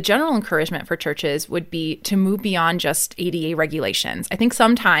think the general encouragement for churches would be to move beyond just ADA regulations. I think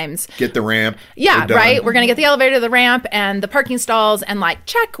sometimes... Get the ramp. Yeah, right? We're going to get the elevator, the ramp, and the parking stalls, and like,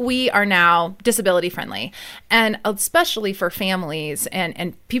 check, we are now disability friendly. And especially for families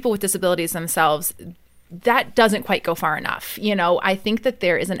and people with disabilities themselves, that doesn't quite go far enough. You know, I think that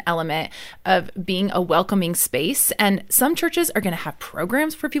there is an element of being a welcoming space, and some churches are going to have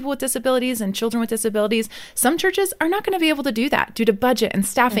programs for people with disabilities and children with disabilities. Some churches are not going to be able to do that due to budget and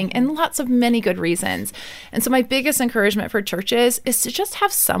staffing and lots of many good reasons. And so my biggest encouragement for churches is to just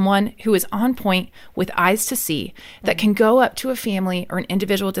have someone who is on point with eyes to see that can go up to a family or an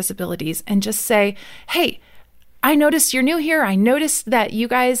individual with disabilities and just say, hey, I noticed you're new here. I noticed that you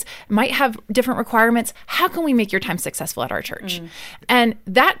guys might have different requirements. How can we make your time successful at our church? And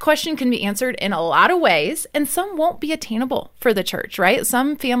that question can be answered in a lot of ways, and some won't be attainable for the church, right?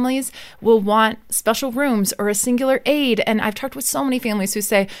 Some families will want special rooms or a singular aid. And I've talked with so many families who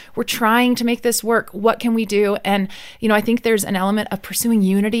say, we're trying to make this work. What can we do? And, you know, I think there's an element of pursuing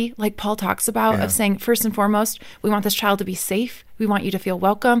unity, like Paul talks about, of saying, first and foremost, we want this child to be safe. We want you to feel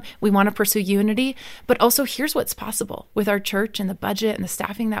welcome. We want to pursue unity. But also, here's what's possible with our church and the budget and the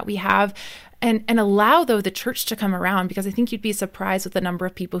staffing that we have. And allow, though, the church to come around, because I think you'd be surprised with the number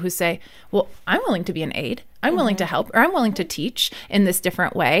of people who say, well, I'm willing to be an aid. I'm willing to help, or I'm willing to teach in this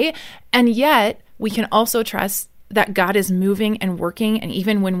different way. And yet, we can also trust that God is moving and working, and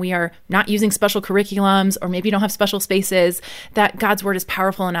even when we are not using special curriculums or maybe don't have special spaces, that God's word is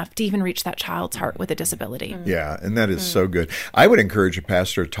powerful enough to even reach that child's heart with a disability. Yeah, and that is so good. I would encourage a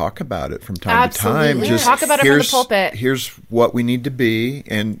pastor to talk about it from time to time. Just talk about it from the pulpit. Here's what we need to be,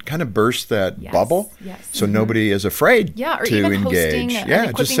 and kind of burst that bubble so nobody is afraid to or even engage. Hosting an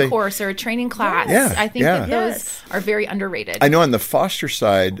equipping course or a training class. I think that those are very underrated. I know on the foster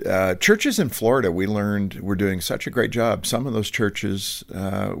side, churches in Florida, we learned we're doing such such a great job. Some of those churches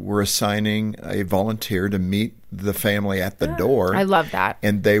were assigning a volunteer to meet the family at the door. I love that.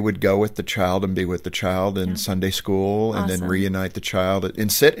 And they would go with the child and be with the child in Sunday school and then reunite the child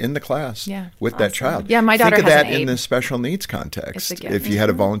and sit in the class with that child. Yeah, my daughter Think of has that an in 8. the special needs context. It's a gift. If you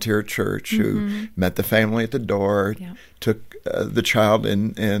had a volunteer at church who met the family at the door, took the child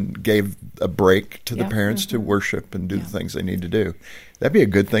and gave a break to the parents to worship and do the things they need to do. That'd be a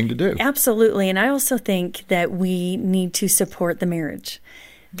good thing to do. Absolutely. And I also think that we need to support the marriage.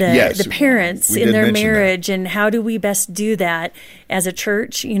 The parents in their marriage, and how do we best do that as a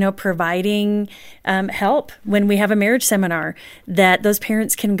church, providing help when we have a marriage seminar that those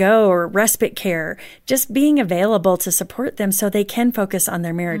parents can go, or respite care, just being available to support them so they can focus on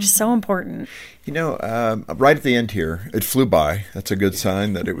their marriage. So important. Right at the end here, it flew by. That's a good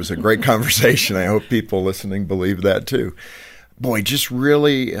sign that it was a great conversation. I hope people listening believe that too. Boy, just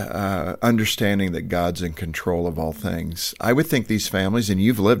really understanding that God's in control of all things. I would think these families, and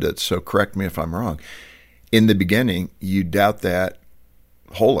you've lived it, so correct me if I'm wrong, in the beginning, you doubt that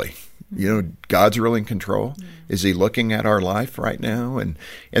wholly. God's really in control. Is he looking at our life right now? And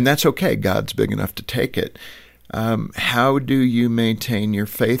that's okay. God's big enough to take it. How do you maintain your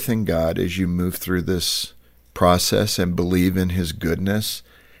faith in God as you move through this process and believe in his goodness?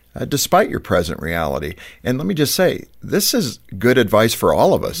 Despite your present reality. And let me just say, this is good advice for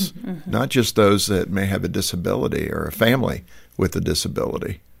all of us, not just those that may have a disability or a family with a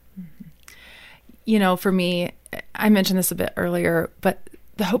disability. For me, I mentioned this a bit earlier, but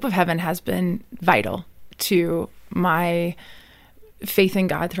the hope of heaven has been vital to my faith in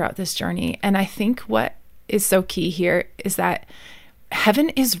God throughout this journey. And I think what is so key here is that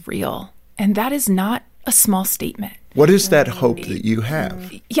heaven is real, and that is not a small statement. What is that hope that you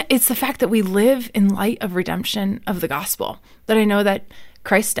have? Yeah, it's the fact that we live in light of redemption of the gospel, that I know that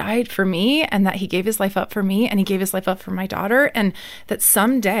Christ died for me and that he gave his life up for me and he gave his life up for my daughter, and that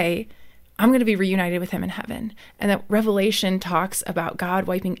someday I'm going to be reunited with him in heaven. And that Revelation talks about God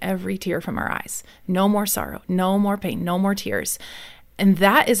wiping every tear from our eyes. No more sorrow, no more pain, no more tears. And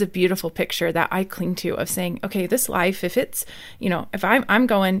that is a beautiful picture that I cling to, of saying, okay, this life, if it's, if I'm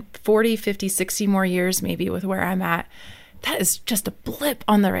going 40, 50, 60 more years maybe with where I'm at, that is just a blip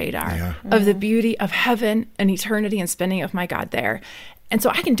on the radar of the beauty of heaven and eternity and spending of my God there. And so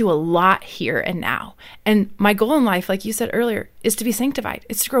I can do a lot here and now. And my goal in life, like you said earlier, is to be sanctified.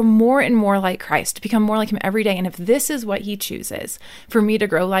 It's to grow more and more like Christ, to become more like him every day. And if this is what he chooses for me to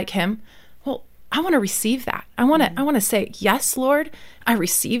grow like him, well, I want to receive that. I want to say, yes, Lord, I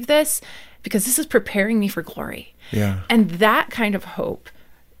receive this because this is preparing me for glory. Yeah. And that kind of hope,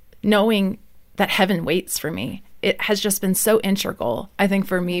 knowing that heaven waits for me, it has just been so integral, I think,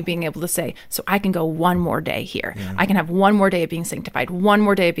 for me being able to say, so I can go one more day here. Yeah. I can have one more day of being sanctified, one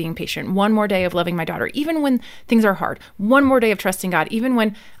more day of being patient, one more day of loving my daughter, even when things are hard, one more day of trusting God, even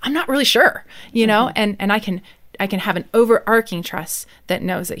when I'm not really sure, and I can have an overarching trust that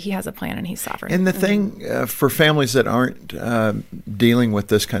knows that he has a plan and he's sovereign. And the thing for families that aren't dealing with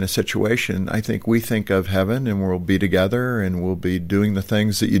this kind of situation, I think we think of heaven and we'll be together and we'll be doing the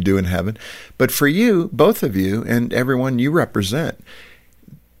things that you do in heaven. But for you, both of you and everyone you represent,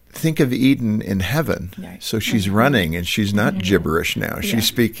 think of Eden in heaven. Right. So she's running and she's not gibberish now. Yeah. She's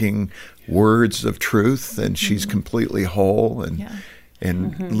speaking words of truth and she's completely whole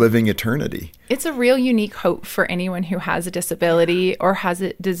and living eternity. It's a real unique hope for anyone who has a disability or has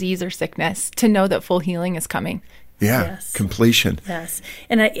a disease or sickness to know that full healing is coming. Yeah, yes. Completion. Yes.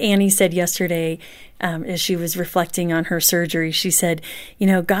 And Annie said yesterday, as she was reflecting on her surgery, she said,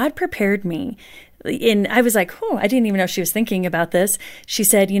 God prepared me. And I was like, I didn't even know she was thinking about this. She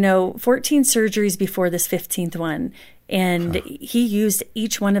said, 14 surgeries before this 15th one. And he used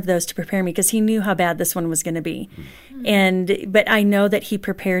each one of those to prepare me because he knew how bad this one was going to be. But I know that he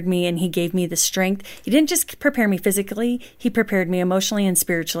prepared me and he gave me the strength. He didn't just prepare me physically. He prepared me emotionally and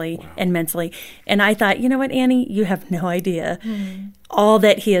spiritually and mentally. And I thought, you know what, Annie, you have no idea all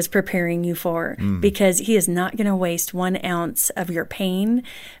that he is preparing you for because he is not going to waste 1 ounce of your pain,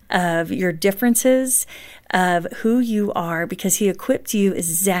 of your differences, of who you are, because he equipped you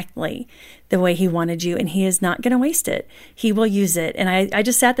exactly the way he wanted you, and he is not going to waste it. He will use it. And I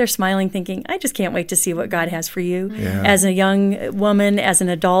just sat there smiling, thinking, I just can't wait to see what God has for you as a young woman, as an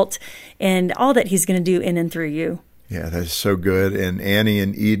adult, and all that he's going to do in and through you. Yeah, that's so good. And Annie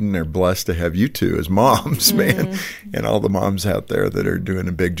and Eden are blessed to have you two as moms, man. And all the moms out there that are doing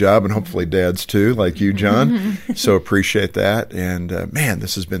a big job, and hopefully dads too, like you, John. So appreciate that. And man,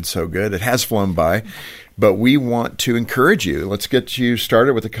 this has been so good. It has flown by. But we want to encourage you. Let's get you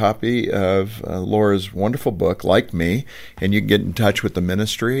started with a copy of Laura's wonderful book, Like Me, and you can get in touch with the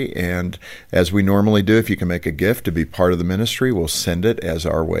ministry. And as we normally do, if you can make a gift to be part of the ministry, we'll send it as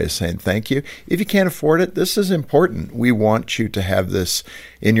our way of saying thank you. If you can't afford it, this is important. We want you to have this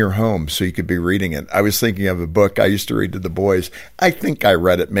in your home so you could be reading it. I was thinking of a book I used to read to the boys. I think I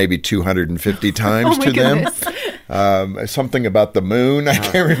read it maybe 250 times to them. Something about the moon, I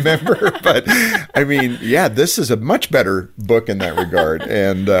can't remember. But I mean, yeah, this is a much better book in that regard.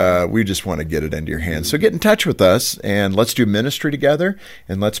 And we just want to get it into your hands. So get in touch with us and let's do ministry together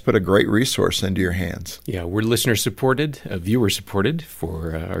and let's put a great resource into your hands. Yeah, we're listener-supported, viewer-supported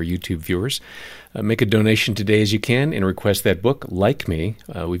for our YouTube viewers. Make a donation today as you can and request that book, Like Me.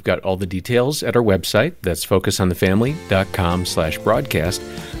 We've got all the details at our website. That's focusonthefamily.com/broadcast.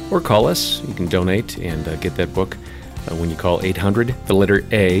 Or call us. You can donate and get that book when you call 800, the letter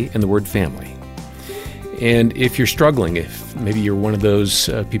A, and the word family. And if you're struggling, if maybe you're one of those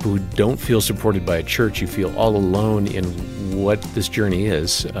people who don't feel supported by a church, you feel all alone in what this journey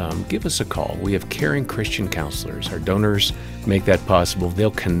is, give us a call. We have caring Christian counselors. Our donors make that possible.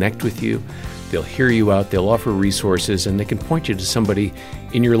 They'll connect with you. They'll hear you out. They'll offer resources, and they can point you to somebody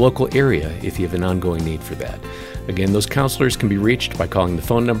in your local area if you have an ongoing need for that. Again, those counselors can be reached by calling the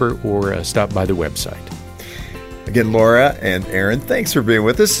phone number or stop by the website. Again, Laura and Aaron, thanks for being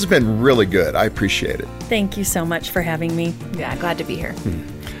with us. This has been really good. I appreciate it. Thank you so much for having me. Yeah, glad to be here.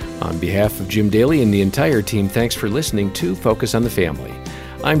 On behalf of Jim Daly and the entire team, thanks for listening to Focus on the Family.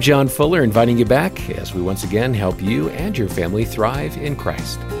 I'm John Fuller, inviting you back as we once again help you and your family thrive in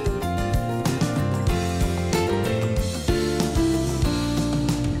Christ.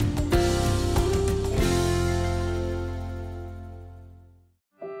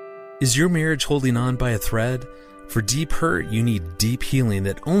 Is your marriage holding on by a thread? For deep hurt, you need deep healing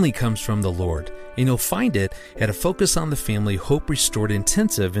that only comes from the Lord. And you'll find it at a Focus on the Family Hope Restored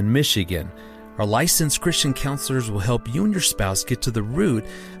Intensive in Michigan. Our licensed Christian counselors will help you and your spouse get to the root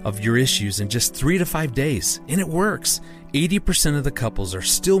of your issues in just 3 to 5 days. And it works. 80% of the couples are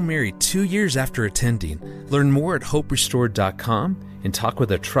still married 2 years after attending. Learn more at hoperestored.com and talk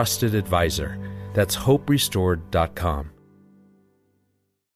with a trusted advisor. That's hoperestored.com.